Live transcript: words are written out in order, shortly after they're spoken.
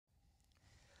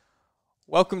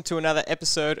Welcome to another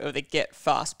episode of the Get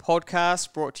Fast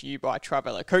podcast, brought to you by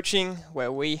Trivelo Coaching, where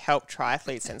we help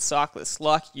triathletes and cyclists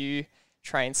like you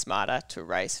train smarter to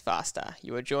race faster.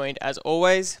 You are joined, as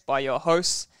always, by your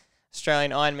hosts,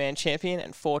 Australian Ironman champion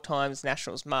and 4 times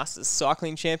Nationals Masters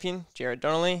cycling champion, Jared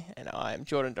Donnelly, and I am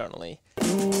Jordan Donnelly.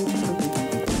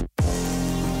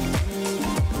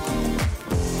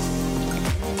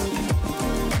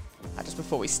 Just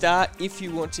before we start, if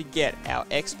you want to get our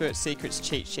Expert Secrets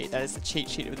cheat sheet, that is the cheat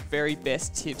sheet of the very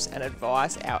best tips and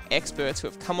advice our experts who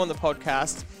have come on the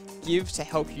podcast give to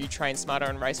help you train smarter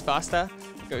and race faster,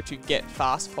 go to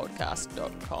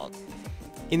getfastpodcast.com.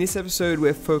 In this episode,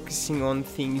 we're focusing on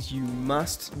things you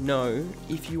must know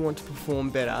if you want to perform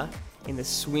better in the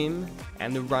swim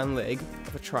and the run leg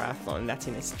of a triathlon. That's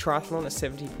in a triathlon, a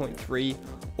 70.3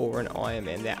 or an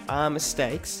Ironman. There are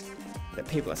mistakes that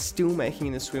people are still making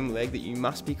in the swim leg that you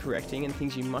must be correcting, and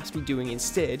things you must be doing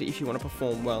instead if you want to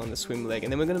perform well in the swim leg.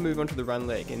 And then we're going to move on to the run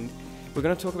leg, and we're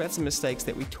going to talk about some mistakes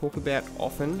that we talk about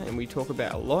often and we talk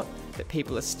about a lot that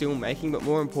people are still making, but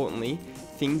more importantly,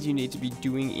 things you need to be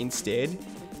doing instead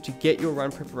to get your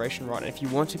run preparation right. And if you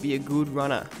want to be a good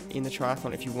runner in the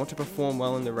triathlon, if you want to perform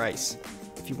well in the race,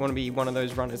 if you want to be one of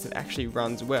those runners that actually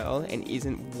runs well and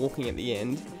isn't walking at the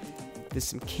end, there's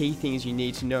some key things you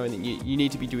need to know and that you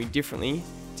need to be doing differently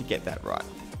to get that right.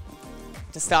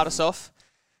 To start us off,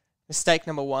 mistake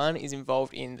number 1 is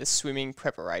involved in the swimming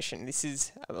preparation.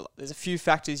 There's a few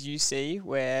factors you see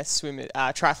where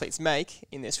triathletes make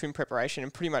in their swim preparation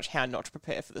and pretty much how not to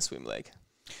prepare for the swim leg.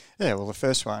 Yeah, well, the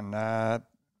first one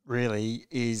really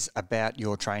is about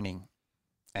your training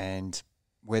and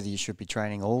whether you should be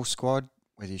training all squad,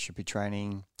 whether you should be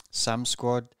training some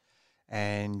squad.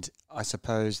 And I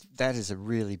suppose that is a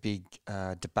really big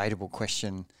debatable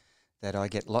question that I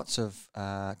get lots of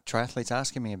triathletes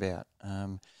asking me about.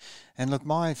 And look,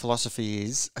 my philosophy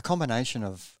is a combination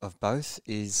of both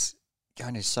is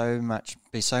going to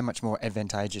be so much more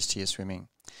advantageous to your swimming.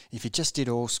 If you just did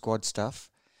all squad stuff,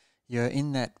 you're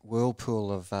in that whirlpool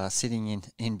of sitting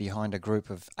in behind a group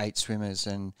of 8 swimmers,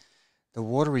 and the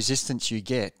water resistance you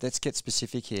get, let's get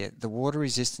specific here, the water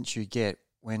resistance you get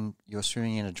when you're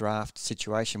swimming in a draft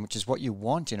situation, which is what you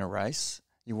want in a race.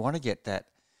 You want to get that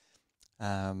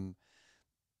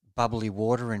bubbly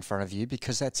water in front of you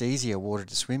because that's easier water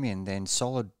to swim in than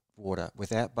solid water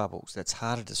without bubbles. That's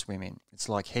harder to swim in. It's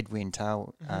like headwind,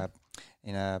 tail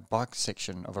in a bike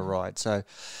section of a ride. So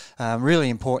really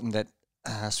important that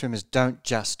swimmers don't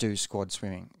just do squad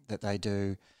swimming, that they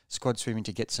do squad swimming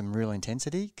to get some real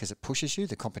intensity because it pushes you.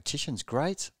 The competition's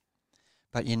great.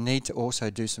 But you need to also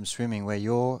do some swimming where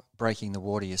you're breaking the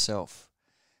water yourself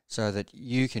so that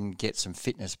you can get some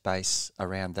fitness base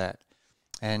around that.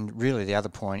 And really the other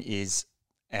point is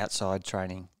outside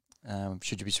training.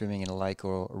 Should you be swimming in a lake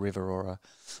or a river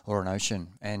or an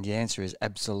ocean? And the answer is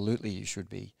absolutely you should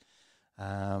be. We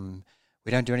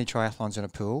don't do any triathlons in a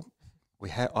pool.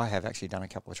 I have actually done a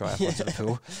couple of triathlons in a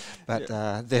pool, but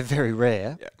they're very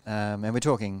rare. Yeah. And we're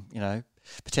talking,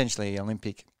 potentially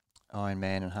Olympic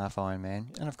Ironman and half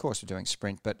Ironman, and of course we're doing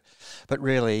sprint, but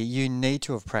really you need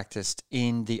to have practiced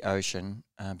in the ocean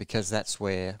because that's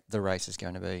where the race is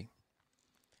going to be.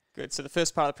 Good. So the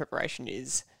first part of the preparation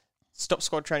is stop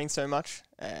squad training so much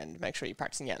and make sure you're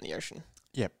practicing out in the ocean.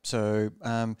 Yep. So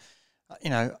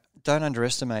don't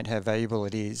underestimate how valuable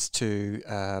it is to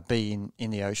be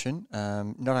in the ocean.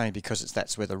 Not only because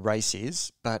that's where the race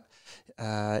is, but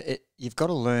you've got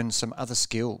to learn some other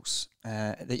skills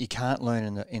that you can't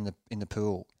learn in the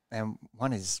pool. And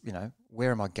one is,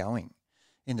 where am I going?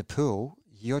 In the pool,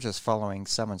 you're just following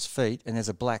someone's feet, and there's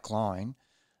a black line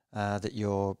that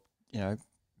you're,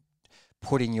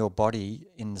 putting your body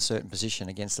in a certain position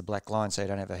against the black line so you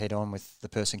don't have a head-on with the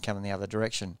person coming the other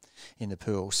direction in the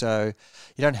pool. So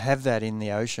you don't have that in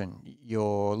the ocean.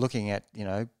 You're looking at,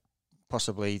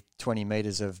 possibly 20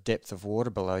 metres of depth of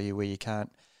water below you where you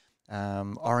can't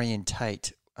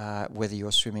orientate whether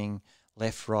you're swimming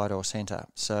left, right or centre.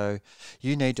 So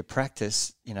you need to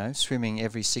practice, swimming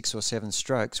every 6 or 7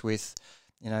 strokes with,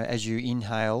 as you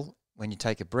inhale, when you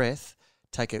take a breath,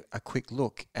 take a quick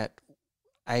look at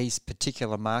a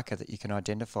particular marker that you can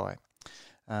identify.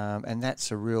 And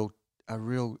that's a real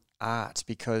art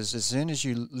because as soon as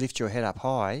you lift your head up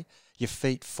high, your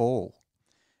feet fall.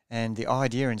 And the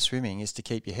idea in swimming is to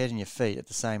keep your head and your feet at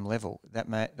the same level.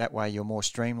 That way you're more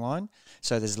streamlined,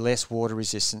 so there's less water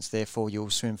resistance, therefore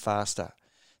you'll swim faster.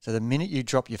 So the minute you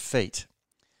drop your feet,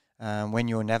 when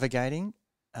you're navigating,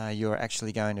 you're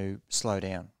actually going to slow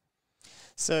down.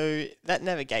 So that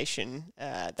navigation,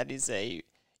 that is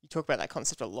you talk about that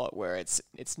concept a lot, where it's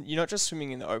you're not just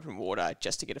swimming in the open water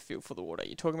just to get a feel for the water.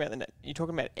 You're talking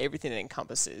about everything that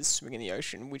encompasses swimming in the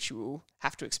ocean, which you will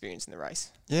have to experience in the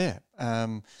race. Yeah,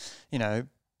 you know,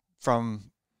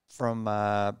 from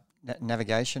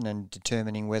navigation and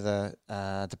determining whether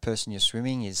the person you're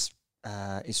swimming is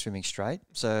swimming straight.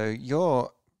 So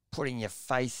you're putting your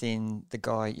faith in the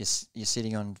guy you're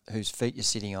sitting on, whose feet you're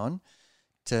sitting on,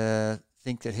 to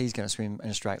think that he's going to swim in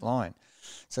a straight line.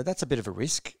 So that's a bit of a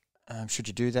risk. Should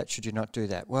you do that? Should you not do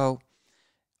that? Well,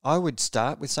 I would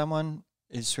start with someone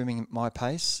who's swimming at my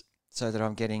pace so that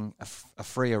I'm getting a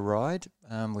freer ride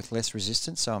with less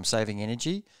resistance, so I'm saving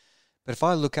energy. But if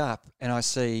I look up and I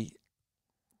see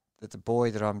that the buoy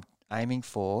that I'm aiming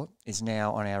for is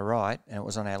now on our right and it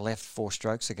was on our left 4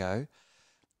 strokes ago,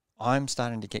 I'm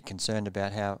starting to get concerned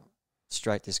about how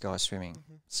straight this guy's swimming.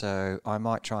 Mm-hmm. So I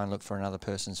might try and look for another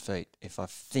person's feet if I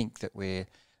think that we're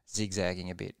zigzagging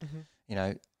a bit. Mm-hmm. You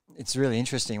know, it's really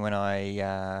interesting when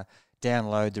I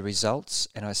download the results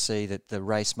and I see that the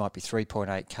race might be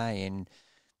 3.8k and,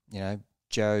 you know,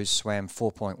 Joe swam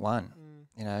 4.1.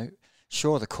 You know,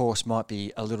 sure, the course might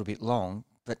be a little bit long,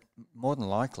 but more than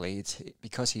likely it's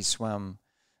because he's swum,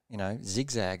 you know,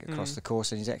 zigzag across the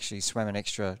course, and he's actually swam an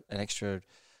extra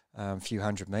few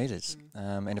hundred metres.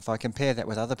 And if I compare that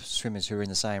with other swimmers who are in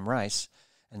the same race,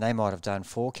 and they might have done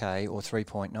 4K or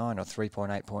 3.9 or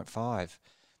 3.8.5,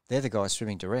 they're the guys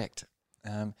swimming direct.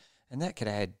 And that could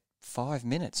add 5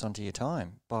 minutes onto your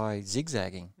time by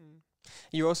zigzagging.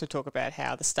 You also talk about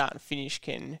how the start and finish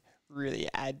can really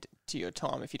add to your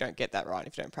time if you don't get that right,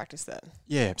 if you don't practice that.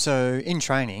 Yeah, so in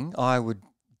training, I would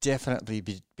definitely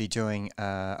be doing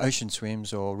ocean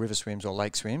swims or river swims or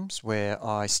lake swims where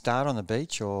I start on the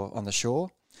beach or on the shore,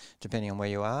 depending on where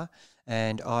you are,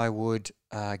 and I would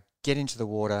get into the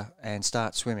water and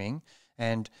start swimming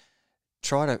and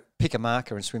try to pick a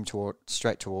marker and swim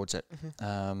straight towards it.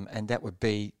 And that would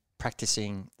be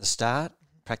practicing the start,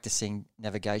 practicing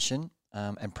navigation,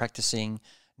 and practicing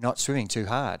not swimming too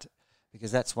hard,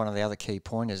 because that's one of the other key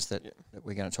pointers that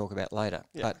we're going to talk about later.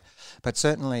 Yeah. But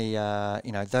certainly,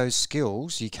 you know, those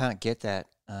skills, you can't get that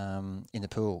in the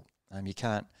pool. You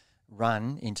can't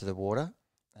run into the water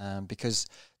because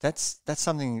that's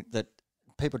something that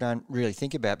people don't really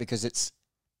think about, because it's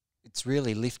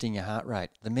really lifting your heart rate.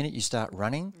 The minute you start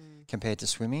running compared to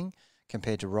swimming,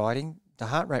 compared to riding, the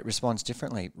heart rate responds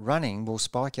differently. Running will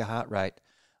spike your heart rate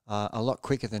a lot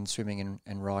quicker than swimming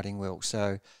and riding will.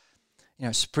 So, you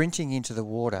know, sprinting into the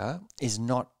water is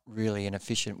not really an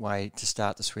efficient way to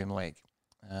start the swim leg,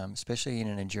 especially in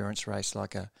an endurance race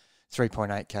like a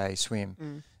 3.8k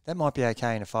swim. That might be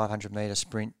okay in a 500-metre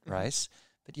sprint race,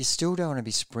 but you still don't want to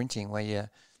be sprinting where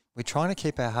we're trying to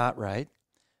keep our heart rate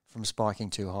from spiking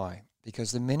too high,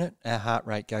 because the minute our heart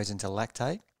rate goes into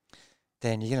lactate,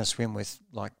 then you're going to swim with,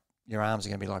 like, your arms are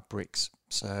going to be like bricks.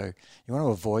 So you want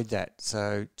to avoid that.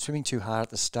 So swimming too hard at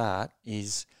the start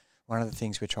is one of the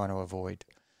things we're trying to avoid.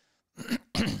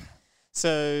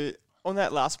 So on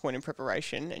that last point in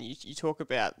preparation, and you talk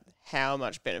about how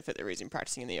much benefit there is in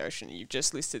practicing in the ocean. You've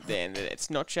just listed then that it's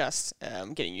not just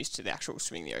getting used to the actual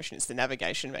swimming in the ocean. It's the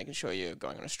navigation, making sure you're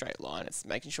going on a straight line. It's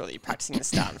making sure that you're practicing the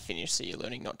start and finish, so you're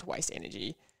learning not to waste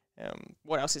energy.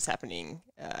 What else is happening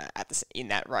in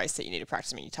that race that you need to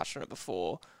practice? I mean, you touched on it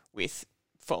before with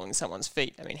following someone's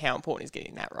feet. I mean, how important is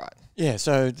getting that right? Yeah,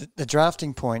 so the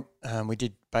drafting point, we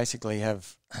did basically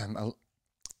have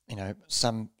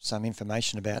some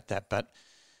information about that, but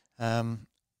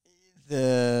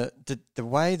the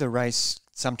way the race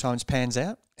sometimes pans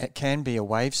out, it can be a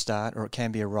wave start or it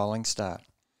can be a rolling start.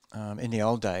 In the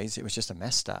old days, it was just a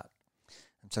mass start.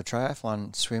 And so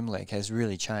triathlon swim leg has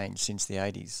really changed since the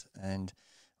 80s, and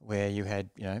where you had,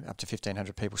 you know, up to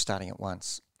 1,500 people starting at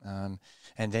once. And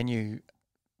then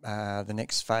the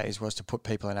next phase was to put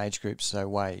people in age groups, so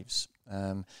waves.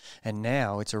 And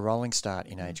now it's a rolling start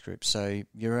in age groups, so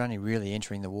you're only really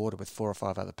entering the water with 4 or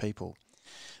 5 other people.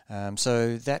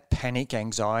 So that panic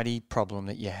anxiety problem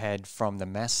that you had from the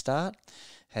mass start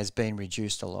has been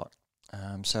reduced a lot.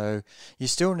 So you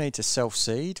still need to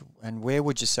self-seed. And where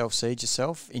would you self-seed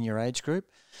yourself in your age group?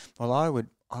 Well, I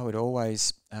would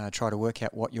always try to work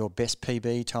out what your best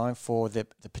PB time for the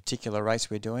particular race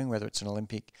we're doing, whether it's an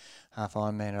Olympic half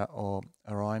Ironman or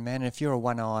Ironman. And if you're a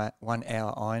 1 hour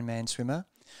Ironman swimmer,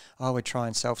 I would try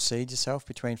and self-seed yourself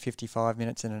between 55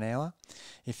 minutes and an hour.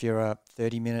 If you're a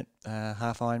 30-minute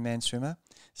half Ironman swimmer,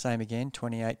 same again,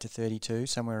 28 to 32,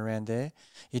 somewhere around there.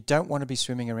 You don't want to be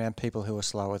swimming around people who are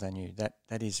slower than you.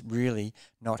 That is really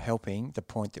not helping the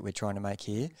point that we're trying to make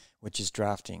here, which is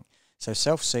drafting. So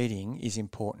self-seeding is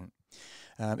important.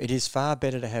 It is far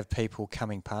better to have people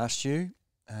coming past you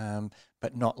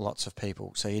but not lots of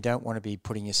people. So you don't want to be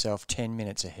putting yourself 10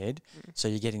 minutes ahead, so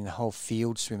you're getting the whole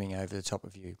field swimming over the top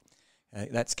of you.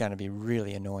 That's going to be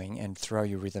really annoying and throw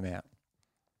your rhythm out.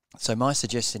 So my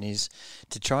suggestion is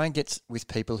to try and get with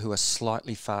people who are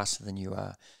slightly faster than you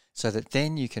are, so that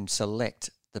then you can select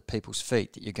the people's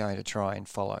feet that you're going to try and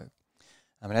follow.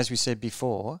 And as we said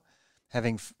before,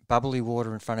 having bubbly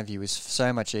water in front of you is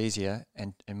so much easier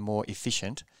and more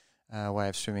efficient way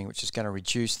of swimming, which is going to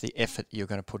reduce the effort you're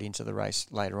going to put into the race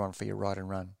later on for your ride and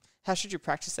run. How should you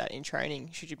practice that in training?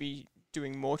 Should you be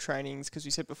doing more trainings? Because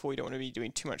we said before you don't want to be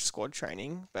doing too much squad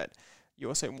training, but you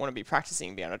also want to be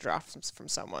practicing being able to draft from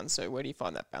someone. So where do you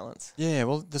find that balance? Yeah,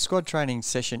 well, the squad training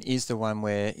session is the one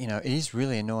where, it is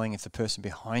really annoying if the person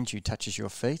behind you touches your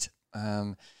feet.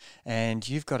 And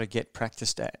you've got to get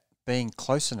practiced at being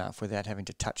close enough without having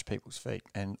to touch people's feet.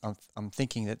 And I'm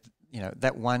thinking that,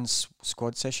 that one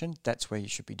squad session, that's where you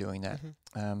should be doing that.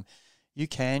 You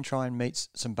can try and meet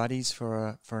some buddies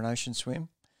for an ocean swim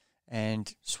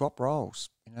and swap roles.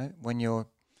 When you're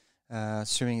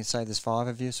swimming, say there's 5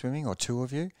 of you swimming or 2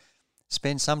 of you,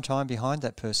 spend some time behind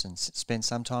that person, spend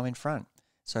some time in front.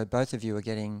 So both of you are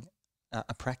getting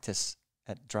a practice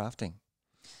at drafting.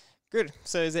 Good.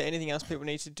 So is there anything else people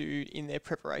need to do in their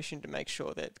preparation to make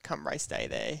sure that come race day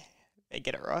they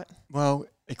get it right? Well,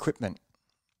 equipment.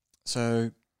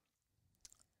 So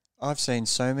I've seen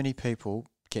so many people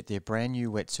get their brand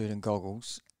new wetsuit and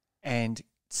goggles and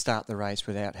start the race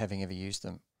without having ever used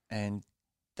them. And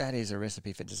that is a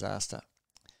recipe for disaster.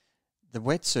 The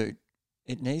wetsuit,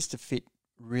 it needs to fit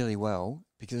really well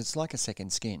because it's like a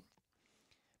second skin.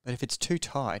 But if it's too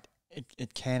tight,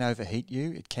 it can overheat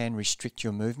you. It can restrict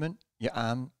your movement, your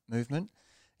arm movement.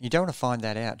 You don't want to find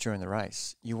that out during the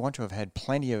race. You want to have had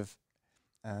plenty of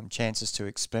chances to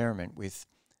experiment with,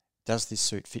 does this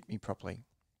suit fit me properly?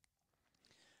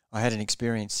 I had an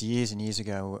experience years and years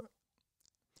ago.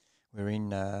 We're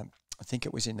in, I think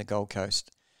it was in the Gold Coast,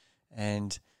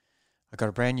 and I got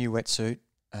a brand new wetsuit.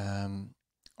 I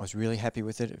was really happy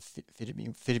with it. It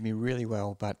fitted me really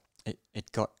well, but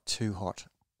it got too hot.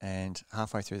 And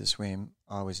halfway through the swim,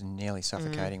 I was nearly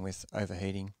suffocating with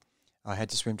overheating. I had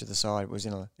to swim to the side. It was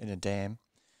in a dam,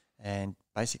 and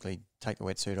basically take the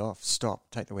wetsuit off.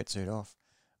 Take the wetsuit off.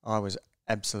 I was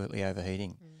absolutely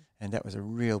overheating, and that was a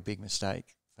real big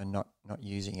mistake for not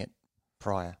using it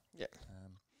prior. Yeah.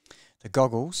 The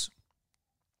goggles,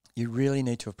 you really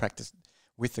need to have practiced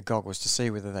with the goggles to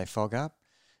see whether they fog up,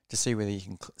 to see whether you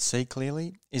can see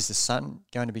clearly. Is the sun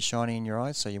going to be shining in your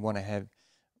eyes? So you want to have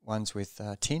ones with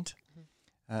tint.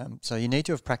 So you need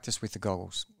to have practiced with the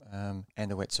goggles and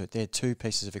the wetsuit. They're 2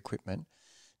 pieces of equipment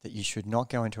that you should not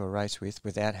go into a race with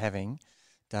without having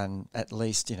done at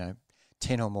least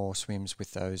 10 or more swims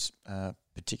with those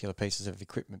particular pieces of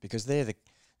equipment, because they're the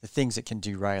things that can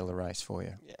derail the race for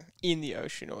you. Yeah, in the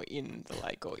ocean or in the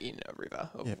lake or in a river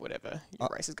or whatever your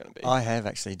race is going to be. I have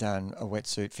actually done a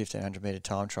wetsuit 1,500 metre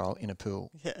time trial in a pool.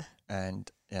 Yeah.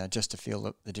 And just to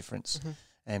feel the difference.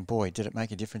 And boy, did it make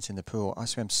a difference in the pool. I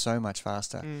swam so much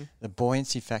faster. The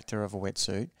buoyancy factor of a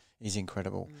wetsuit is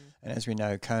incredible. And as we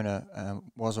know, Kona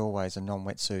was always a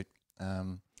non-wetsuit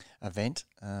event.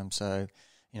 So,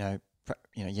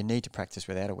 you need to practice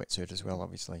without a wetsuit as well,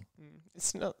 obviously.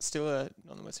 It's not still a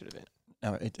non-wetsuit event?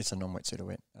 No, it's a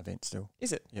non-wetsuit event still.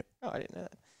 Is it? Yep. Oh, I didn't know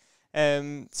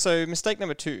that. So mistake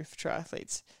number 2 for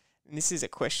triathletes. And this is a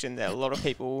question that a lot of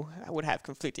people would have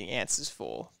conflicting answers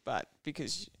for, but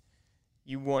because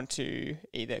you want to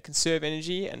either conserve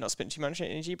energy and not spend too much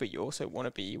energy, but you also want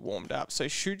to be warmed up. So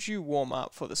should you warm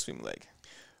up for the swim leg?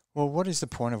 Well, what is the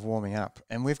point of warming up?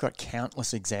 And we've got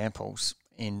countless examples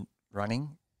in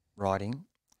running, riding,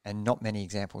 and not many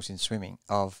examples in swimming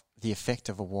of the effect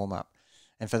of a warm-up.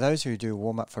 And for those who do a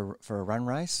warm-up for a run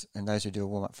race and those who do a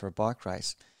warm-up for a bike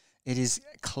race, it is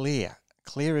clear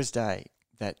as day,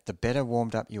 that the better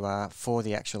warmed up you are for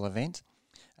the actual event,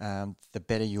 the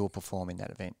better you'll perform in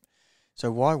that event. So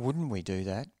why wouldn't we do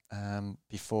that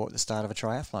before the start of a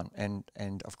triathlon?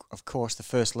 And of course, the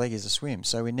first leg is a swim.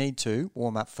 So we need to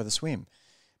warm up for the swim.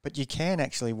 But you can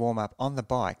actually warm up on the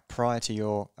bike prior to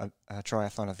your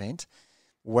triathlon event,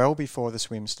 well before the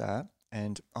swim start.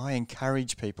 And I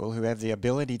encourage people who have the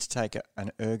ability to take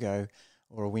an ergo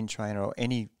or a wind trainer or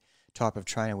any type of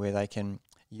trainer where they can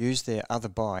use their other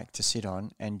bike to sit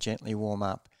on and gently warm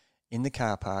up in the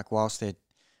car park whilst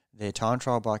their time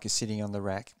trial bike is sitting on the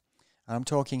rack. I'm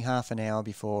talking half an hour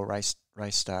before race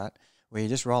start, where you're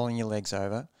just rolling your legs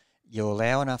over. You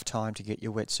allow enough time to get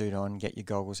your wetsuit on, get your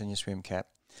goggles and your swim cap,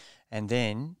 and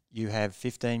then you have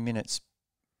 15 minutes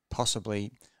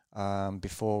possibly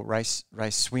before race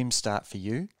swim start for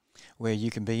you, where you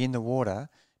can be in the water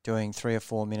doing 3 or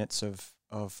 4 minutes of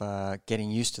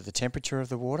getting used to the temperature of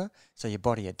the water, so your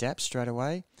body adapts straight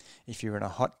away. If you're in a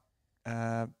hot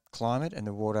climate and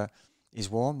the water is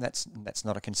warm, that's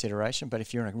not a consideration. But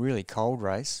if you're in a really cold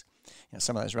race,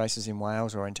 some of those races in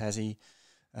Wales or in Tassie,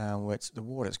 where the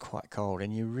water's quite cold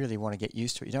and you really want to get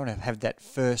used to it. You don't want to have that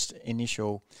first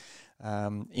initial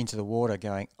into the water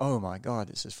going, oh my God,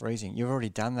 this is freezing. You've already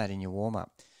done that in your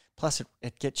warm-up. Plus,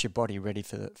 it gets your body ready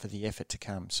for the effort to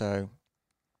come. So,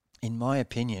 in my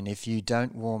opinion, if you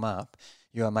don't warm up,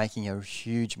 you are making a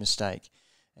huge mistake.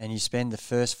 And you spend the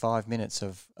first 5 minutes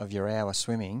of your hour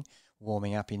swimming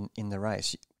warming up in the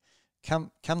race.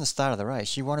 Come the start of the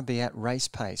race, you want to be at race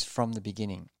pace from the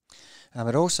beginning.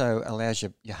 It also allows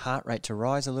your heart rate to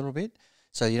rise a little bit,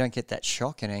 so you don't get that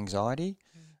shock and anxiety.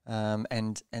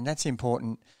 And that's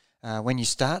important when you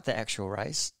start the actual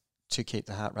race to keep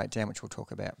the heart rate down, which we'll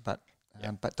talk about. But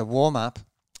the warm-up,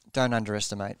 don't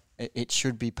underestimate. It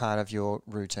should be part of your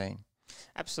routine.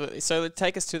 Absolutely. So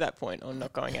take us to that point on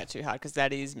not going out too hard, because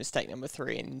that is mistake number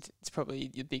 3, and it's probably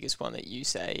the biggest one that you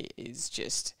say is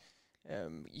just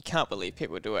you can't believe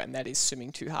people do it, and that is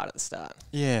swimming too hard at the start.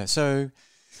 Yeah. So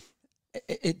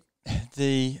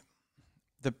the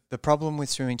problem with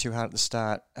swimming too hard at the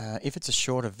start, if it's a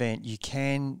short event,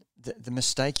 the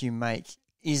mistake you make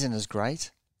isn't as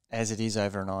great as it is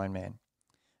over an Ironman.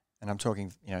 And I'm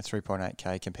talking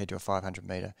 3.8K compared to a 500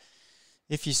 metre.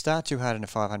 If you start too hard in a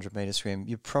 500 metre swim,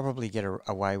 you probably get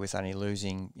away with only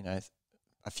losing,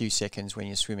 a few seconds when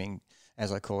you're swimming,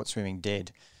 as I call it, swimming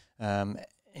dead.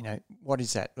 What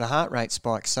is that? The heart rate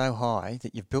spikes so high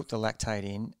that you've built the lactate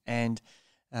in, and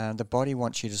the body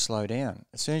wants you to slow down.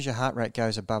 As soon as your heart rate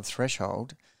goes above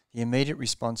threshold, the immediate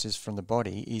responses from the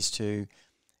body is to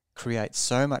create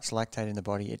so much lactate in the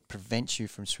body it prevents you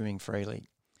from swimming freely.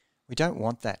 We don't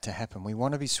want that to happen. We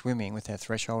want to be swimming with our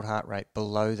threshold heart rate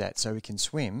below that, so we can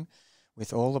swim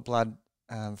with all the blood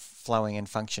flowing and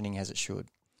functioning as it should.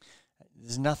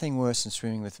 There's nothing worse than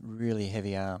swimming with really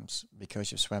heavy arms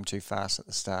because you've swum too fast at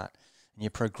the start, and you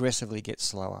progressively get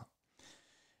slower.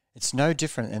 It's no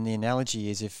different, and the analogy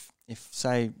is if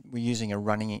say we're using a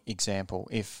running example,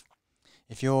 if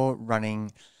you're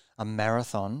running a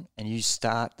marathon and you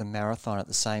start the marathon at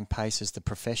the same pace as the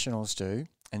professionals do,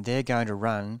 and they're going to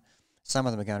run, some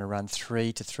of them are going to run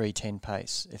 3 to 3:10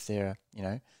 pace if they're,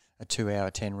 a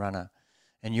 2-hour 10 runner,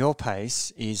 and your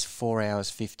pace is 4 hours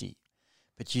 50.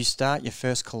 But you start your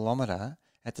first kilometre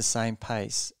at the same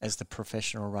pace as the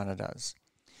professional runner does.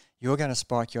 You're going to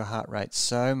spike your heart rate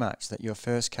so much that your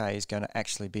first K is going to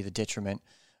actually be the detriment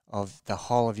of the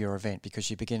whole of your event, because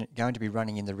you're going to be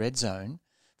running in the red zone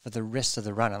for the rest of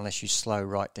the run unless you slow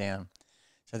right down.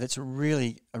 So that's a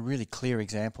really clear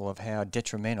example of how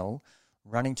detrimental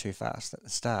running too fast at the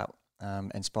start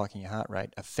and spiking your heart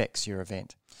rate affects your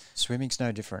event. Swimming's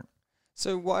no different.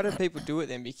 So why do people do it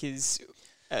then? Because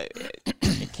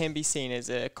it can be seen as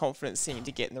a confidence thing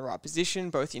to get in the right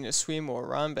position, both in a swim or a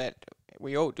run, but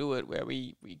we all do it where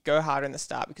we go hard in the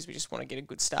start because we just want to get a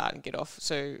good start and get off.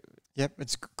 So yep,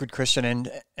 it's a good question.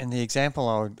 And the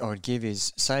example I would give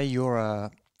is, say you're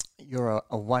a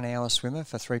 1 hour swimmer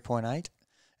for 3.8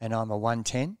 and I'm a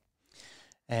 1:10,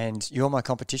 and you're my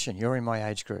competition, you're in my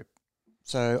age group.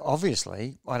 So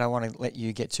obviously I don't want to let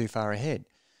you get too far ahead.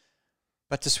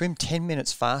 But to swim 10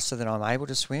 minutes faster than I'm able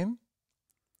to swim,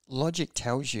 logic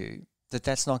tells you that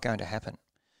that's not going to happen.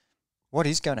 What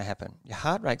is going to happen? Your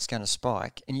heart rate's going to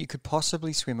spike, and you could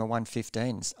possibly swim a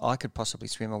 1:15. I could possibly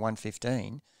swim a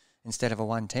 1:15 instead of a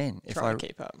 1:10 if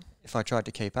I tried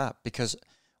to keep up, because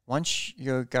once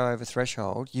you go over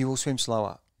threshold, you will swim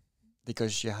slower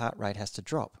because your heart rate has to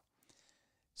drop.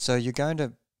 So you're going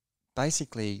to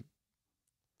basically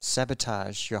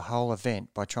sabotage your whole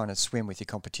event by trying to swim with your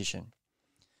competition.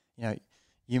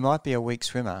 You might be a weak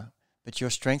swimmer, but your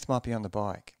strength might be on the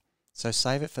bike. So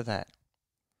save it for that.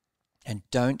 And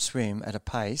don't swim at a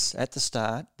pace at the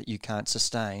start that you can't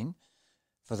sustain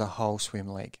for the whole swim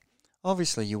leg.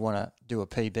 Obviously, you want to do a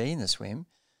PB in the swim,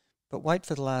 but wait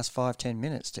for the last 5-10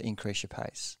 minutes to increase your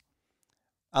pace.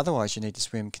 Otherwise, you need to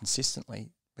swim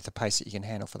consistently with a pace that you can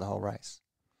handle for the whole race.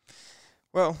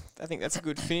 Well, I think that's a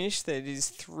good finish. There is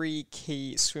 3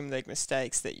 key swim leg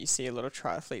mistakes that you see a lot of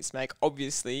triathletes make.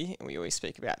 Obviously, and we always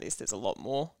speak about this, there's a lot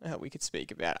more. We could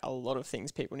speak about a lot of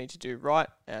things people need to do right.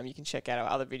 You can check out our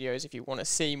other videos if you want to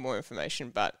see more information,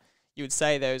 but you would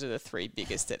say those are the 3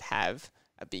 biggest that have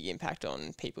a big impact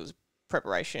on people's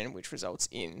preparation, which results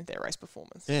in their race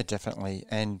performance. Yeah, definitely.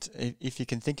 And if you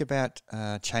can think about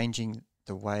changing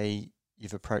the way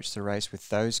you've approached the race with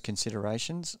those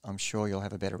considerations, I'm sure you'll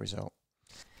have a better result.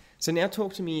 So now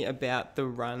talk to me about the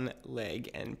run leg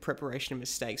and preparation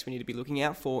mistakes we need to be looking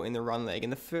out for in the run leg.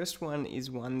 And the first one is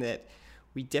one that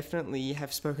we definitely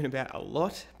have spoken about a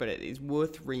lot, but it is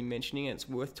worth re-mentioning and it's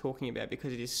worth talking about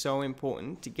because it is so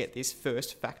important to get this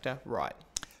first factor right.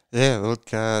 Yeah,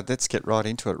 look, let's get right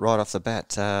into it right off the bat.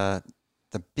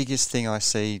 The biggest thing I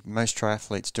see most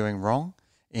triathletes doing wrong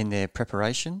in their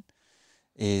preparation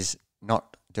is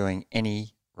not doing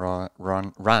any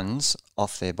runs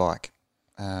off their bike.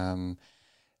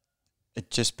 It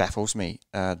just baffles me.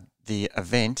 The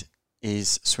event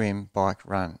is swim, bike,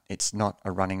 run. It's not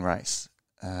a running race.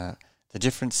 The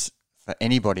difference for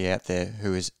anybody out there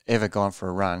who has ever gone for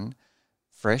a run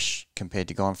fresh compared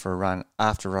to going for a run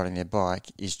after riding their bike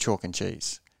is chalk and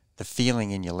cheese. The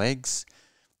feeling in your legs,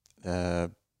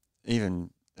 even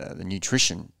the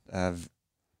nutrition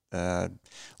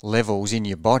levels in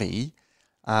your body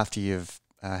after you've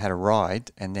had a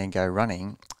ride and then go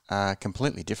running are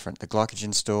completely different. The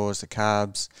glycogen stores, the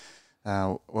carbs,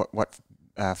 what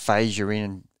phase you're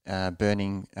in,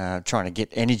 burning, trying to get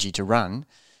energy to run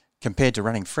compared to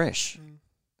running fresh.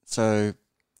 So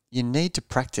you need to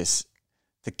practice.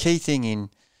 The key thing in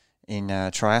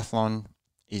triathlon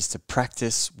is to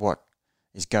practice what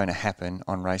is going to happen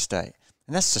on race day.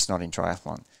 And that's just not in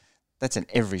triathlon. That's in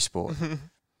every sport.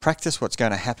 Practice what's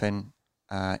going to happen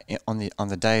on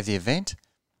the day of the event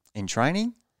in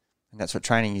training. And that's what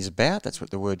training is about. That's what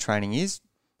the word training is,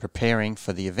 preparing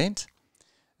for the event.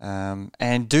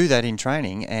 And do that in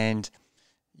training and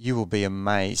you will be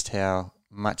amazed how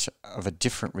much of a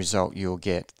different result you'll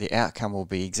get. The outcome will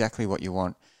be exactly what you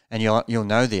want. And you'll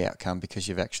know the outcome because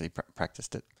you've actually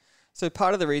practiced it. So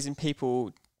part of the reason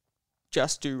people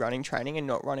just do running training and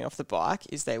not running off the bike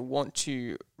is they want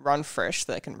to run fresh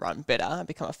so they can run better and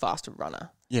become a faster runner.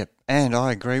 Yep, and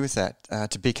I agree with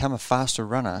that. To become a faster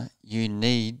runner, you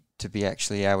need to be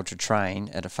actually able to train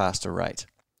at a faster rate.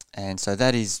 And so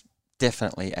that is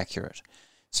definitely accurate.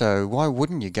 So why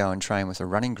wouldn't you go and train with a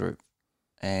running group?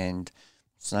 And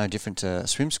it's no different to a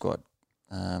swim squad.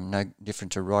 No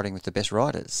different to riding with the best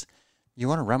riders. You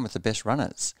want to run with the best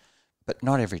runners, but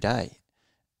not every day.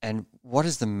 And what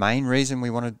is the main reason we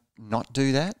want to not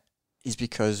do that? Is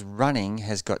because running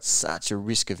has got such a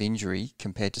risk of injury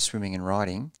compared to swimming and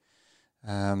riding.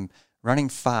 Running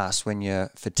fast when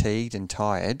you're fatigued and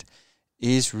tired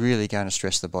is really going to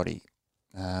stress the body.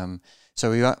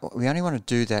 So we only want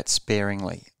to do that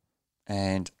sparingly.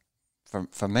 And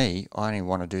for me, I only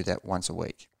want to do that once a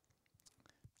week.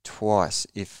 Twice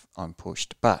if I'm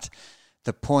pushed. But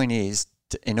the point is,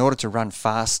 in order to run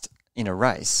fast in a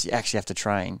race, you actually have to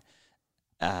train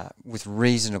with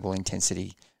reasonable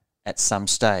intensity at some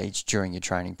stage during your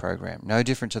training program. No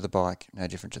different to the bike, no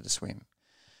different to the swim.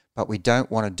 But we don't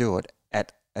want to do it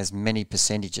at as many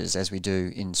percentages as we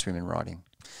do in swim and riding.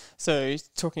 So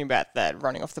talking about that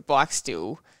running off the bike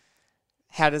still,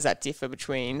 how does that differ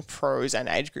between pros and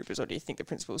age groupers, or do you think the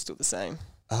principle is still the same?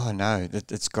 Oh, no,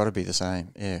 it's got to be the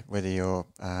same. Yeah, whether you're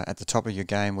at the top of your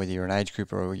game, whether you're an age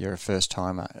grouper or you're a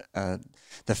first-timer,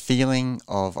 the feeling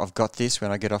of I've got this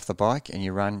when I get off the bike and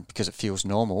you run because it feels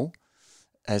normal,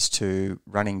 as to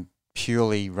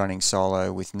purely running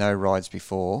solo with no rides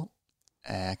before,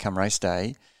 come race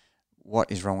day,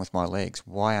 what is wrong with my legs?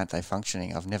 Why aren't they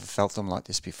functioning? I've never felt them like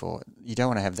this before. You don't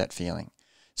want to have that feeling.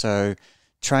 So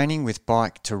training with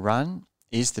bike to run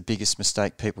is the biggest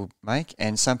mistake people make.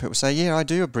 And some people say, yeah, I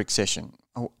do a brick session.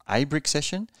 Oh, a brick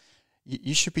session?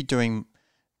 You should be doing,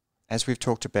 as we've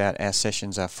talked about, our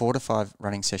sessions are 4 to 5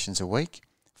 running sessions a week.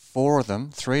 3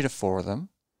 to 4 of them,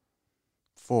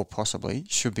 4 possibly,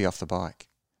 should be off the bike.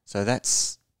 So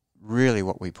that's really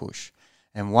what we push.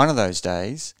 And one of those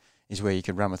days is where you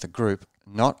can run with a group,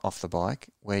 not off the bike,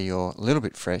 where you're a little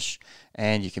bit fresh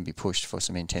and you can be pushed for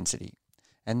some intensity.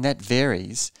 And that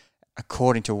varies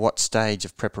according to what stage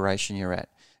of preparation you're at.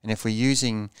 And if we're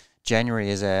using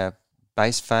January as our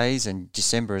base phase and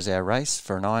December as our race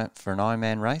for an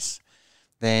Ironman race,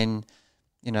 then,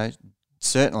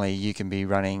 certainly you can be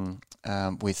running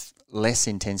with less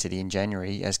intensity in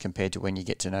January as compared to when you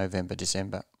get to November,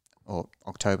 December, or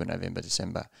October, November,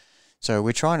 December. So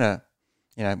we're trying to,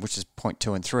 which is point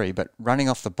 2 and 3, but running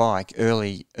off the bike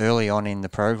early on in the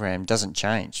program doesn't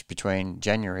change between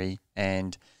January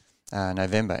and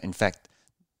November. In fact,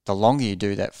 the longer you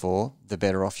do that for, the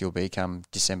better off you'll be come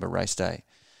December race day.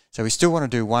 So we still want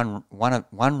to do one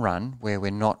run where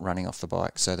we're not running off the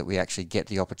bike, so that we actually get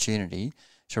the opportunity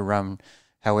to run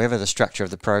however the structure of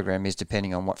the program is,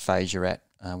 depending on what phase you're at,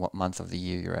 what month of the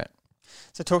year you're at.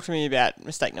 So talk to me about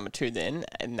mistake number 2 then,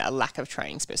 and a lack of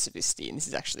training specificity. And this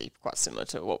is actually quite similar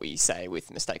to what we say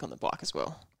with mistake on the bike as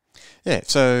well. Yeah,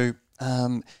 so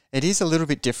it is a little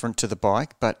bit different to the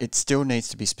bike, but it still needs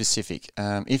to be specific.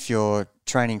 If you're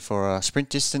training for a sprint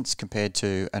distance compared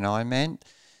to an Ironman,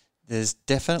 there's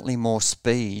definitely more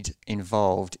speed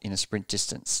involved in a sprint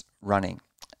distance running.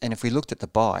 And if we looked at the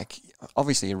bike,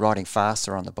 obviously you're riding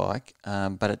faster on the bike,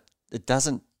 but it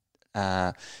doesn't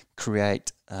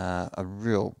create a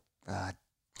real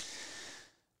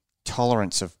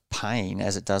tolerance of pain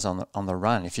as it does on the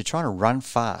run. If you're trying to run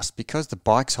fast, because the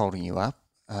bike's holding you up,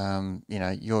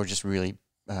 you're just really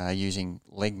using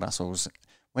leg muscles.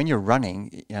 When you're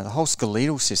running, the whole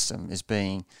skeletal system is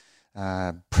being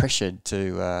pressured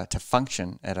to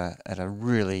function at a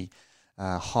really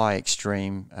high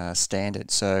extreme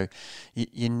standard. So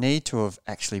you need to have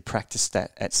actually practiced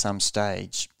that at some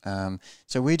stage.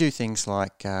 So we do things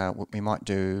like we might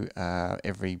do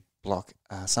every block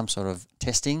some sort of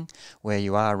testing where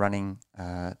you are running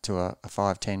to a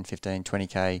 5, 10, 15,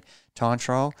 20k time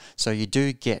trial. So you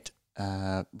do get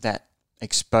that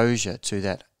exposure to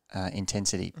that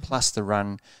intensity, plus the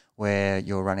run where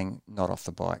you're running not off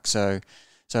the bike. So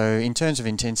in terms of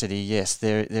intensity, yes,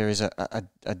 there is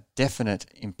a definite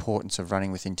importance of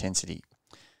running with intensity,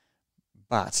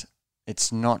 but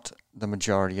it's not the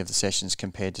majority of the sessions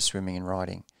compared to swimming and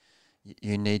riding.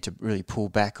 You need to really pull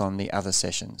back on the other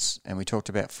sessions. And we talked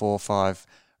about 4 or 5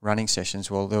 running sessions.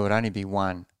 Well, there would only be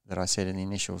one that I said in the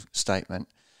initial statement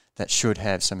that should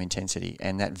have some intensity,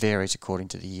 and that varies according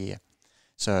to the year.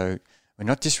 So we're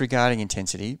not disregarding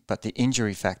intensity, but the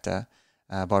injury factor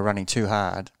by running too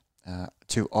hard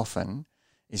too often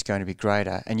is going to be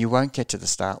greater, and you won't get to the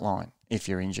start line if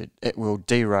you're injured. It will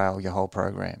derail your whole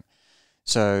program.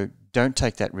 So don't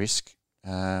take that risk.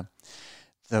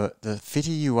 The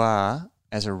fitter you are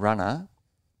as a runner,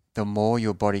 the more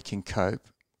your body can cope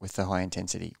with the high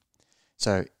intensity.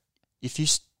 So if you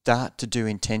start to do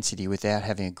intensity without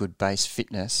having a good base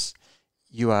fitness,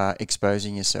 you are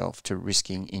exposing yourself to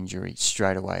risking injury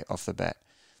straight away off the bat.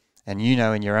 And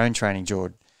in your own training,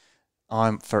 Jord,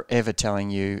 I'm forever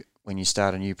telling you when you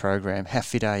start a new program, how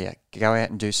fit are you? Go out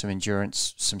and do some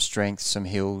endurance, some strength, some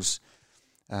hills.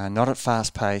 Not at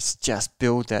fast pace, just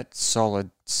build that solid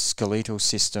skeletal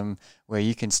system where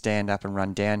you can stand up and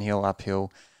run downhill,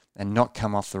 uphill, and not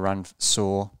come off the run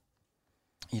sore.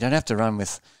 You don't have to run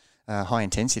with high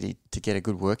intensity to get a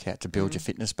good workout to build your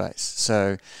fitness base.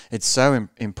 So it's so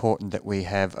important that we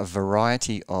have a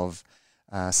variety of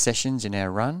sessions in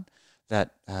our run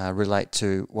that relate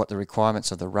to what the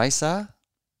requirements of the race are.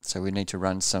 So we need to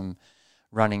run some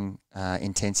running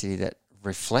intensity that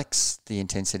reflects the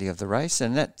intensity of the race,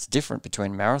 and that's different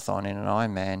between marathon in an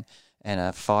Ironman and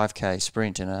a 5k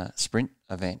sprint in a sprint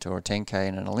event, or a 10k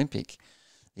in an Olympic.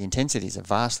 The intensities are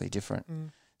vastly different.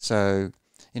 So,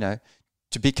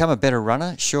 to become a better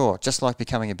runner, sure, just like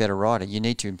becoming a better rider, you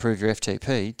need to improve your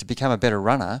FTP. To become a better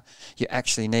runner, you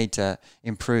actually need to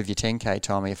improve your 10k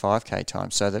time or your 5k time,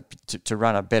 so that to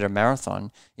run a better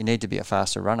marathon, you need to be a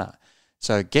faster runner.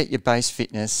 So get your base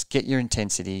fitness, get your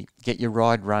intensity, get your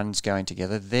ride runs going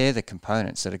together. They're the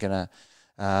components that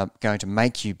are going to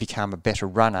make you become a better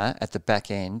runner at the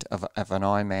back end of an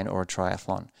Ironman or a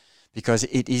triathlon, because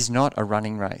it is not a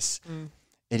running race.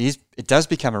 It does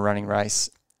become a running race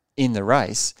in the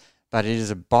race, but it is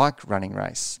a bike running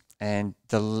race. And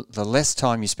the less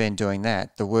time you spend doing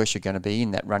that, the worse you're going to be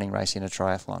in that running race in a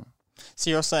triathlon.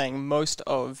 So you're saying most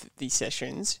of the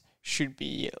sessions should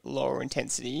be lower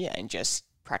intensity and just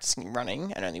practicing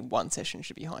running, and only one session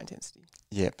should be high intensity.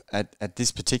 Yep. At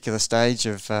this particular stage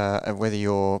of whether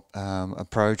you're a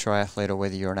pro triathlete or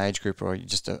whether you're an age group or you're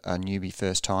just a newbie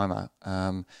first timer,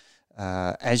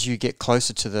 as you get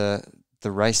closer to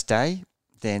the race day,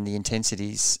 then the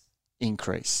intensities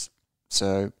increase.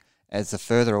 So as the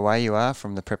further away you are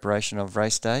from the preparation of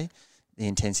race day, the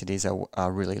intensities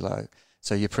are really low.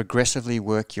 So you progressively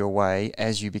work your way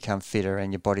as you become fitter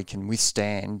and your body can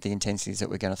withstand the intensities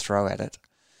that we're going to throw at it.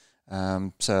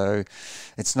 So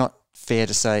it's not fair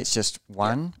to say it's just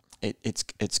one.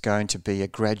 It's going to be a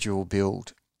gradual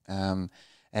build. And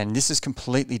this is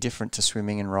completely different to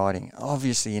swimming and riding.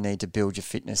 Obviously, you need to build your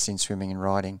fitness in swimming and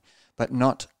riding, but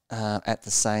not at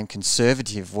the same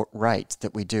conservative rate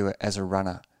that we do as a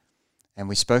runner. And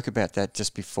we spoke about that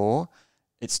just before.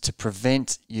 It's to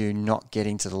prevent you not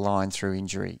getting to the line through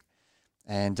injury.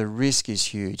 And the risk is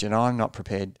huge. And I'm not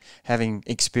prepared. Having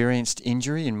experienced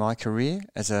injury in my career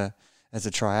as a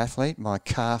triathlete, my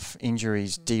calf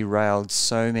injuries derailed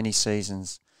so many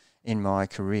seasons in my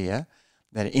career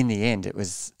that in the end it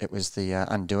was the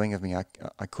undoing of me.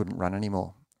 I couldn't run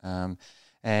anymore.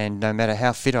 And no matter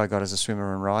how fit I got as a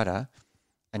swimmer and rider,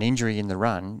 an injury in the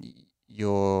run,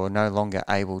 you're no longer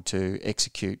able to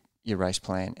execute your race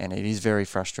plan, and it is very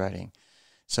frustrating.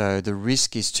 So the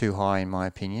risk is too high, in my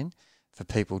opinion, for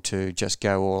people to just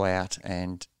go all out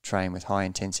and train with high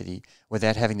intensity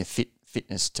without having the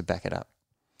fitness to back it up.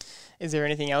 Is there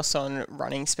anything else on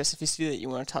running specificity that you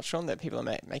want to touch on that people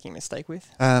are making a mistake with?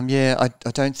 I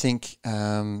don't think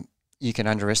you can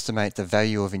underestimate the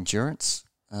value of endurance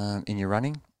in your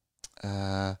running.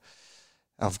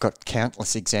 I've got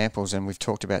countless examples, and we've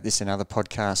talked about this in other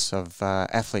podcasts, of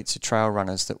athletes or trail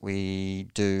runners that we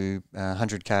do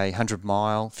 100K, 100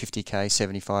 mile, 50K,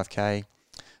 75K.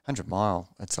 100 mile,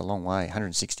 that's a long way,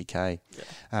 160K.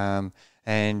 Yeah.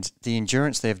 And the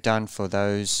endurance they've done for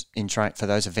those for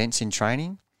those events in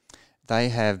training, they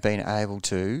have been able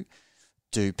to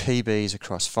do PBs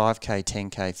across 5K,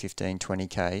 10K, 15,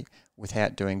 20K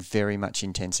without doing very much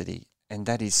intensity. And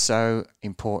that is so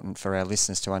important for our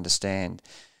listeners to understand.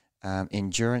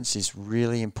 Endurance is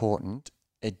really important.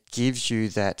 It gives you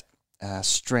that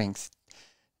strength,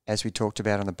 as we talked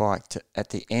about on the bike, at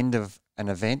the end of an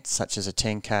event such as a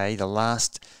 10K, the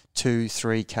last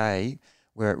 2-3K,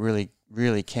 where it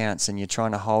really counts, and you're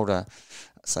trying to hold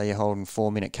say you're holding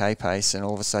 4-minute K pace, and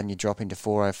all of a sudden you drop into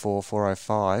 4:04,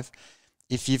 4:05.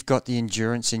 If you've got the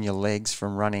endurance in your legs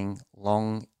from running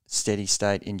long, steady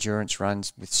state endurance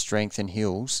runs with strength and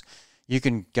hills, you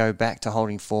can go back to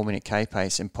holding 4-minute K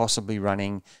pace and possibly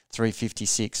running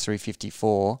 3:56,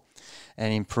 3:54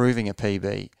 and improving a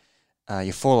PB.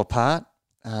 You fall apart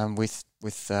with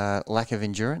lack of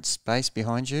endurance base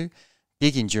behind you.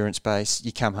 Big endurance base,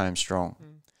 you come home strong.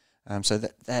 So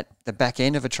that the back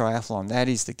end of a triathlon, that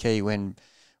is the key. When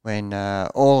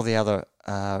all the other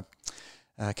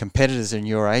competitors in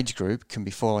your age group can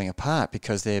be falling apart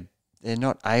because they're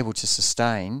not able to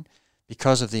sustain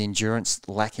because of the endurance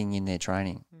lacking in their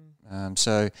training.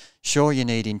 So sure, you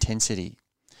need intensity.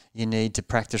 You need to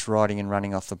practice riding and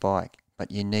running off the bike,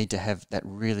 but you need to have that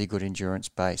really good endurance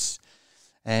base.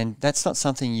 And that's not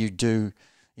something you do,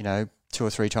 2 or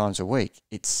 3 times a week.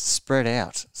 It's spread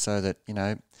out so that,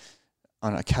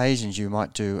 on occasions you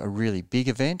might do a really big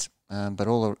event, but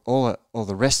all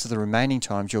the rest of the remaining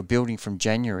times you're building from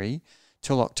January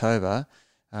till October,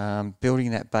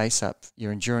 building that base up.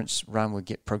 Your endurance run will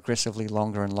get progressively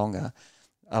longer and longer,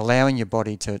 allowing your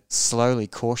body to slowly,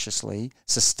 cautiously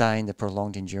sustain the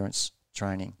prolonged endurance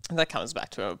training. And that comes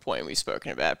back to a point we've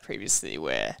spoken about previously,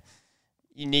 where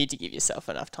you need to give yourself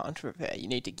enough time to prepare. You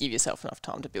need to give yourself enough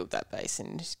time to build that base.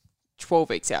 And 12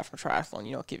 weeks out from triathlon,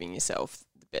 you're not giving yourself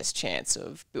the best chance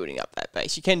of building up that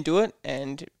base. You can do it,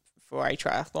 and for a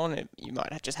triathlon, you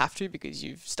might just have to because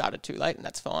you've started too late, and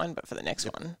that's fine. But for the next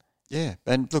one... Yeah,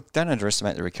 and look, don't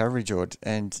underestimate the recovery, George.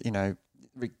 And,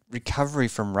 recovery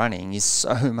from running is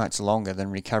so much longer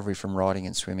than recovery from riding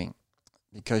and swimming,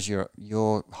 because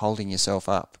you're holding yourself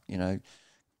up.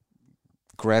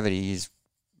 Gravity is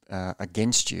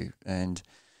against you, and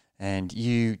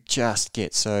you just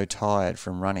get so tired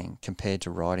from running compared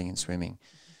to riding and swimming.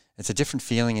 It's a different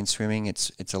feeling in swimming.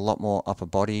 It's a lot more upper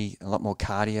body, a lot more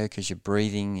cardio because you're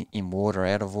breathing in water,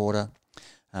 out of water.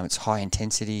 It's high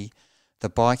intensity. The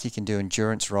bike, you can do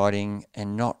endurance riding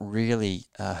and not really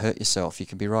hurt yourself. You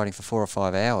can be riding for 4 or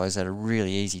 5 hours at a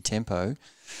really easy tempo.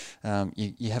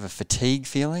 You have a fatigue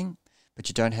feeling, but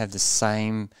you don't have the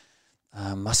same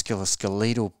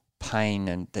musculoskeletal pain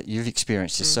and that you've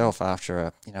experienced yourself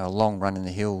after a long run in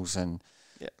the hills. And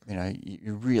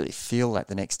you really feel that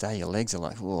the next day. Your legs are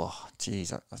like, oh,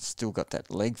 geez, I've still got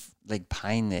that leg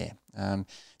pain there.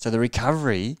 So the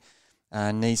recovery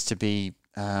needs to be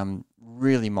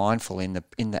really mindful in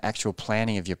the actual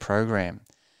planning of your program,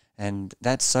 and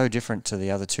that's so different to the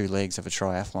other 2 legs of a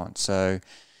triathlon. So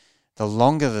the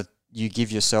longer that you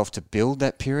give yourself to build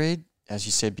that period, as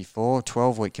you said before,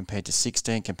 12 week compared to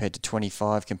 16, compared to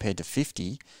 25, compared to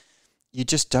 50, you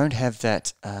just don't have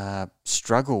that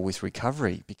struggle with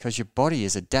recovery because your body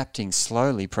is adapting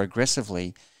slowly,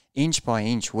 progressively, inch by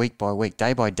inch, week by week,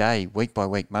 day by day, week by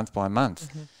week, month by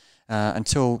month,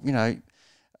 until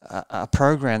a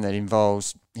program that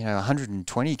involves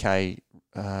 120K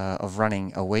of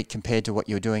running a week compared to what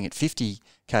you're doing at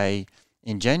 50K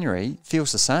in January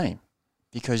feels the same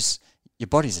because your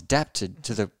body's adapted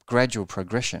to the gradual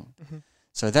progression.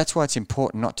 So that's why it's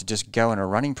important not to just go on a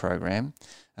running program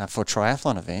for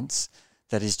triathlon events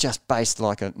that is just based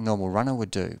like a normal runner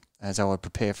would do. As I would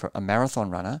prepare for a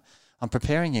marathon runner, I'm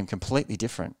preparing him completely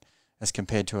different as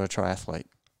compared to a triathlete.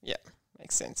 Yeah,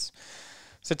 makes sense.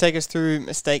 So take us through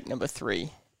mistake number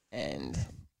 3, and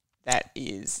that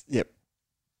is... Yep.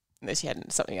 Unless you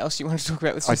had something else you wanted to talk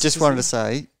about with... I just wanted to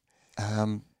say,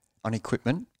 on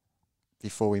equipment,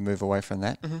 before we move away from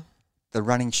that, the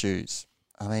running shoes.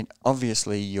 I mean,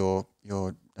 obviously your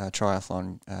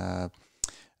triathlon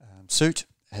suit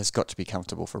has got to be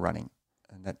comfortable for running,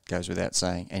 and that goes without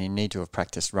saying. And you need to have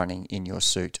practiced running in your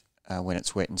suit when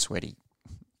it's wet and sweaty,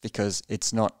 because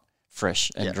it's not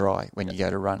fresh and dry when you go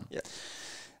to run.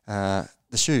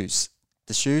 The shoes.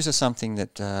 The shoes are something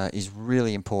that is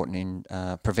really important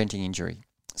in preventing injury.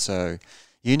 So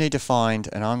you need to find,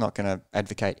 and I'm not going to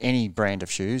advocate any brand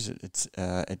of shoes.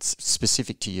 It's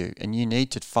specific to you, and you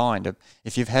need to find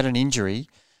if you've had an injury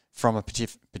from a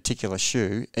particular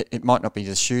shoe. It might not be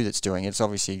the shoe that's doing it. It's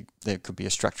obviously there could be a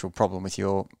structural problem with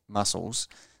your muscles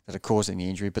that are causing the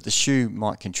injury, but the shoe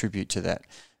might contribute to that.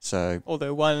 So,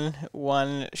 although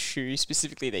one shoe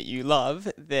specifically that you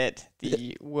love that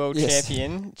the world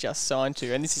champion just signed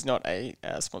to, and this is not a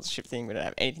sponsorship thing, we don't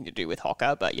have anything to do with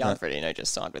Hoka, but Jan Frodeno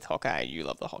just signed with Hoka, and you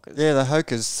love the Hokas. Yeah, the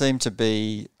Hokas seem to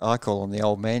be, I call them the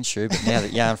old man shoe, but now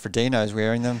that Jan Frodeno is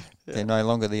wearing them, they're no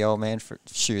longer the old man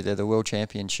shoe, they're the world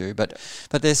champion shoe. But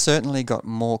they've certainly got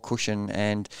more cushion,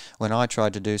 and when I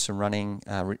tried to do some running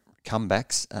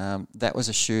comebacks, that was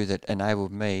a shoe that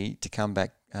enabled me to come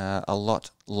back a lot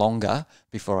longer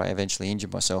before I eventually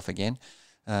injured myself again.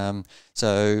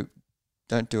 So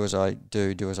don't do as I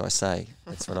do as I say.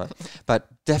 That's what But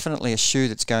definitely a shoe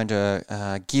that's going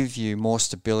to give you more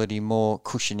stability, more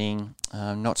cushioning,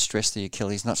 not stress the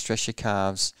Achilles, not stress your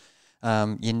calves.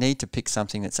 You need to pick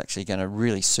something that's actually going to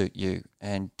really suit you,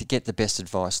 and to get the best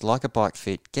advice, like a Bike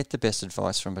Fit, get the best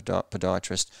advice from a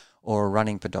podiatrist or a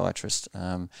running podiatrist.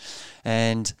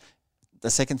 And the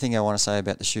second thing I want to say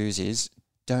about the shoes is,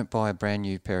 don't buy a brand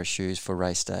new pair of shoes for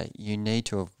race day. You need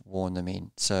to have worn them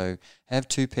in. So have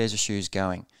 2 pairs of shoes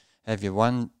going. Have your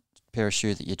one pair of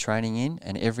shoes that you're training in,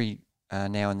 and every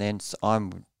now and then, I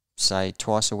would say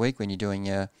twice a week when you're doing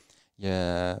your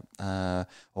or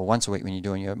once a week when you're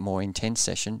doing your more intense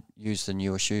session, use the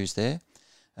newer shoes there.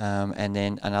 And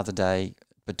then another day,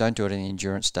 but don't do it on the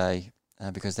endurance day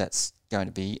because that's going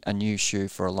to be a new shoe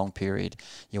for a long period.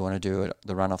 You want to do it,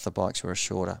 the run off the bikes were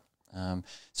shorter.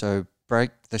 So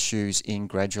break the shoes in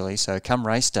gradually. So come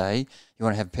race day, you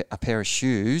want to have a pair of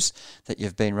shoes that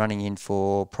you've been running in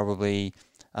for probably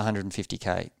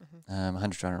 150k,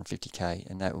 100 to 150k,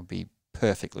 and that would be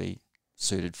perfectly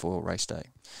suited for race day.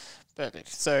 Perfect.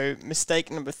 So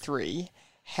mistake number 3,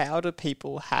 how do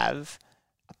people have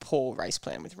a poor race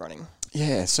plan with running?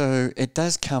 Yeah, so it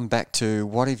does come back to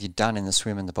what have you done in the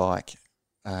swim and the bike,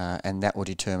 and that will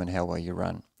determine how well you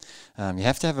run. You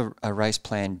have to have a race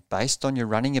plan based on your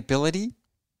running ability.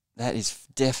 That is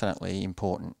definitely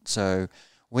important. So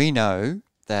we know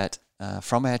that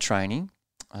from our training,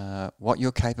 what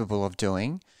you're capable of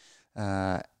doing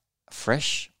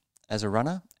fresh as a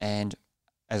runner and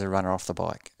as a runner off the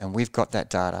bike. And we've got that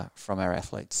data from our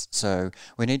athletes. So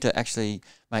we need to actually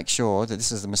make sure that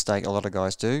this is the mistake a lot of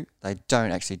guys do. They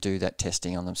don't actually do that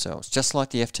testing on themselves. Just like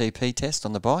the FTP test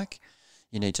on the bike,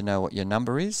 you need to know what your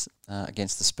number is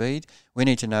against the speed. We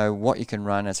need to know what you can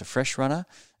run as a fresh runner.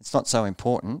 It's not so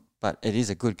important, but it is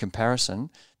a good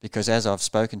comparison because as I've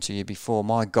spoken to you before,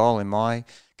 my goal in my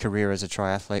career as a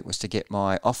triathlete was to get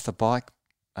my off-the-bike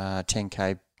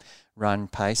 10K run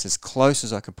pace as close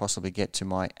as I could possibly get to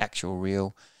my actual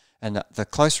real. And the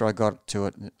closer I got to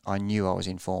it, I knew I was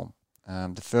in form.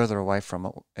 The further away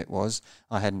from it was,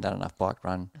 I hadn't done enough bike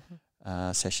run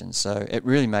sessions. So it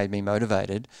really made me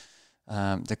motivated.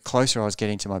 The closer I was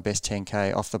getting to my best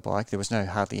 10K off the bike, there was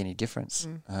hardly any difference.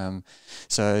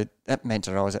 So that meant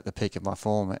that I was at the peak of my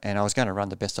form and I was going to run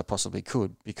the best I possibly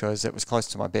could because it was close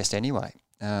to my best anyway.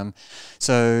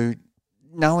 So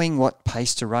knowing what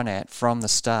pace to run at from the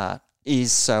start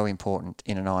is so important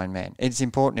in an Ironman. It's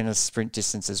important in a sprint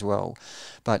distance as well.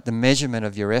 But the measurement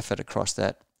of your effort across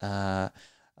that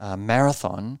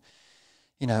marathon,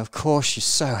 you know, of course, you're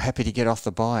so happy to get off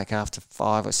the bike after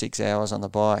 5 or 6 hours on the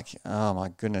bike. Oh, my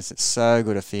goodness, it's so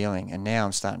good a feeling. And now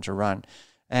I'm starting to run.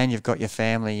 And you've got your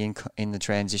family in the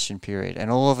transition period. And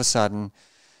all of a sudden,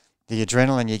 the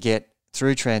adrenaline you get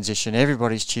through transition,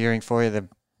 everybody's cheering for you. They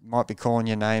might be calling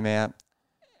your name out.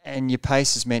 And your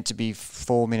pace is meant to be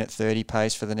 4-minute 30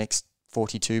 pace for the next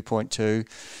 42.2.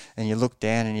 And you look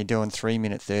down and you're doing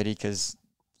 3-minute 30 because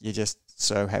you're just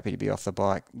so happy to be off the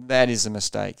bike. That is a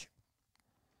mistake.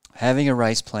 Having a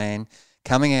race plan,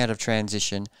 coming out of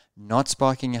transition, not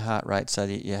spiking your heart rate so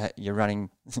that you're running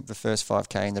the first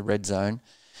 5K in the red zone.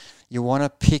 You want to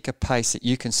pick a pace that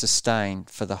you can sustain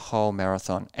for the whole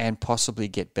marathon and possibly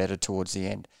get better towards the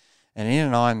end. And in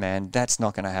an Ironman, that's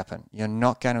not going to happen. You're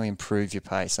not going to improve your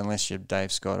pace unless you're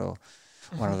Dave Scott or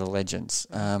one of the legends.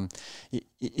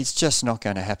 It's just not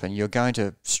going to happen. You're going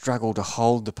to struggle to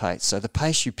hold the pace. So the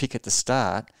pace you pick at the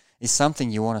start is something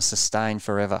you want to sustain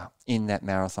forever in that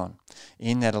marathon,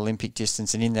 in that Olympic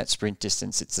distance and in that sprint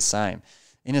distance. It's the same.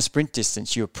 In a sprint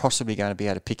distance, you're possibly going to be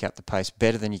able to pick up the pace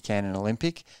better than you can in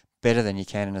Olympic, better than you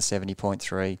can in a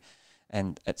 70.3,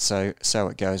 and so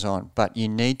it goes on. But you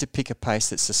need to pick a pace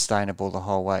that's sustainable the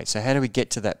whole way. So how do we get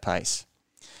to that pace?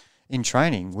 in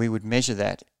training, we would measure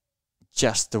that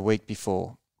just the week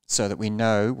before so that we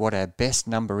know what our best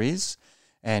number is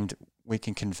and we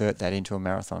can convert that into a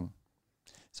marathon.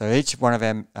 So each one of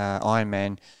our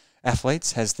Ironman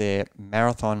athletes has their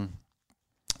marathon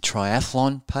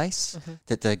triathlon pace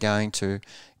that they're going to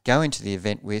go into the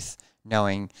event with,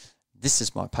 knowing this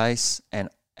is my pace and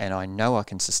I know I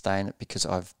can sustain it because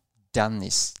I've done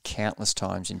this countless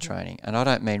times in training. And I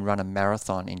don't mean run a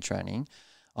marathon in training.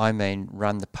 I mean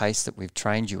run the pace that we've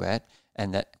trained you at,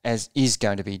 and that is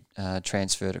going to be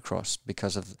transferred across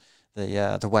because of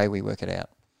the way we work it out.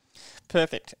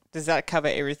 Perfect. Does that cover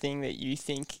everything that you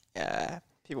think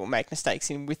people make mistakes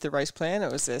in with the race plan,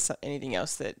 or is there anything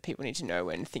else that people need to know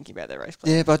when thinking about their race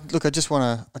plan? Yeah, but look, I just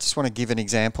want to give an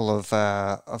example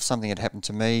of something that happened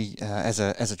to me as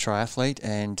a triathlete,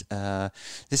 and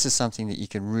this is something that you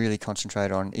can really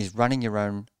concentrate on, is running your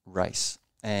own race.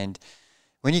 And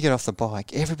when you get off the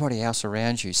bike, everybody else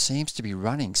around you seems to be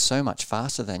running so much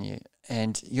faster than you,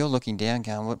 and you're looking down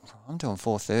going, well, I'm doing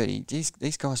 4:30.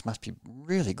 These guys must be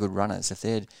really good runners. If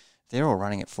they're all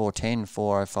running at 4:10,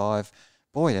 4:05,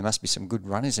 boy, there must be some good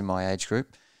runners in my age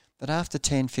group. But after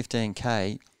 10,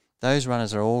 15K, those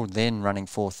runners are all then running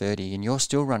 4:30 and you're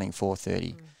still running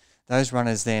 4:30. Those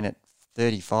runners then at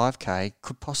 35K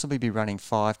could possibly be running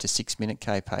 5 to 6 minute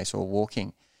K pace or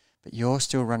walking, but you're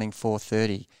still running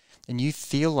 4:30. And you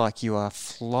feel like you are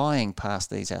flying past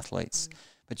these athletes,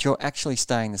 but you're actually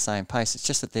staying the same pace. It's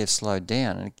just that they've slowed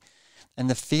down. And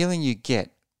the feeling you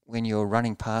get when you're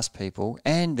running past people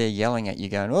and they're yelling at you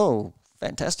going, oh,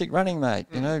 fantastic running, mate,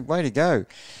 way to go.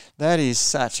 That is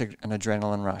such an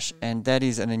adrenaline rush, and that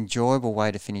is an enjoyable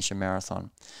way to finish a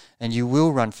marathon. And you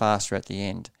will run faster at the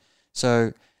end.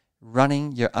 So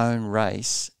running your own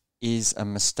race is a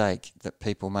mistake that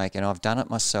people make, and I've done it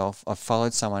myself. I've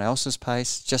followed someone else's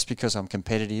pace just because I'm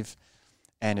competitive,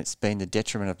 and it's been the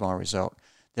detriment of my result.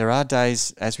 There are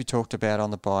days, as we talked about on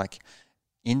the bike,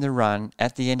 in the run,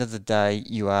 at the end of the day,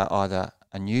 you are either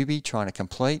a newbie trying to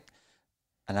complete,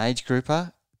 an age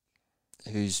grouper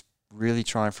who's really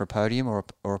trying for a podium, or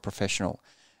a professional.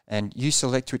 And you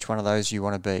select which one of those you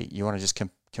want to be. You want to just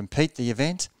compete the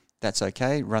event, that's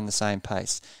okay, run the same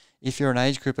pace. If you're an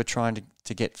age grouper trying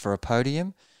to get for a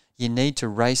podium, you need to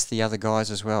race the other guys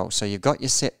as well. So you've got your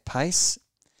set pace,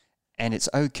 and it's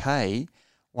okay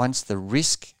once the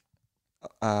risk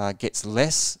gets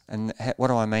less. And what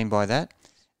do I mean by that?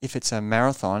 If it's a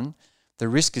marathon, the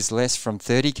risk is less from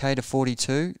 30K to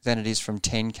 42 than it is from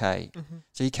 10K.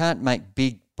 So you can't make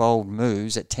big, bold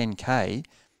moves at 10K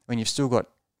when you've still got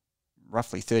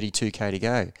roughly 32K to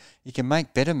go. You can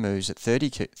make better moves at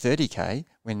 30K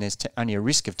when there's only a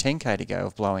risk of 10K to go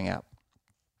of blowing up.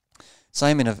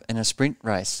 Same in a sprint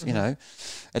race,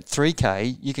 at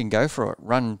 3K, you can go for it,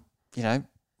 run,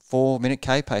 4 minute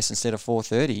K pace instead of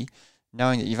 4:30,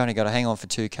 knowing that you've only got to hang on for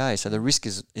 2K. So the risk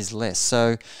is less.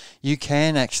 So you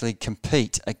can actually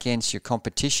compete against your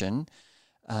competition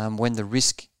when the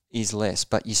risk is less,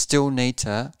 but you still need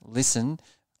to listen,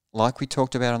 like we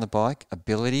talked about on the bike,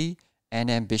 ability and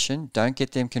ambition. Don't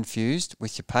get them confused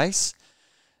with your pace,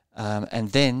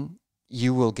 and then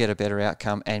you will get a better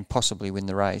outcome and possibly win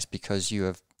the race because you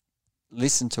have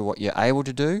listened to what you're able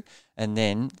to do and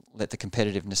then let the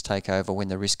competitiveness take over when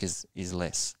the risk is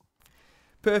less.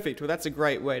 Perfect. Well, that's a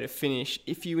great way to finish.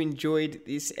 If you enjoyed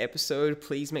this episode,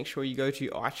 please make sure you go to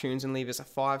iTunes and leave us a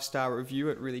 5-star review.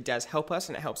 It really does help us,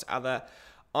 and it helps other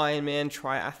Ironman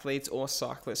triathletes or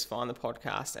cyclists find the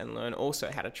podcast and learn also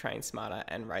how to train smarter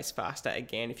and race faster.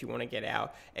 Again, if you want to get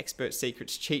our Expert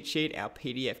Secrets cheat sheet, our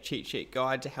PDF cheat sheet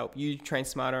guide to help you train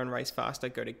smarter and race faster,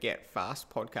 go to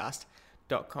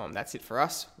getfastpodcast.com. That's it for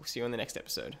us. We'll see you on the next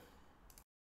episode.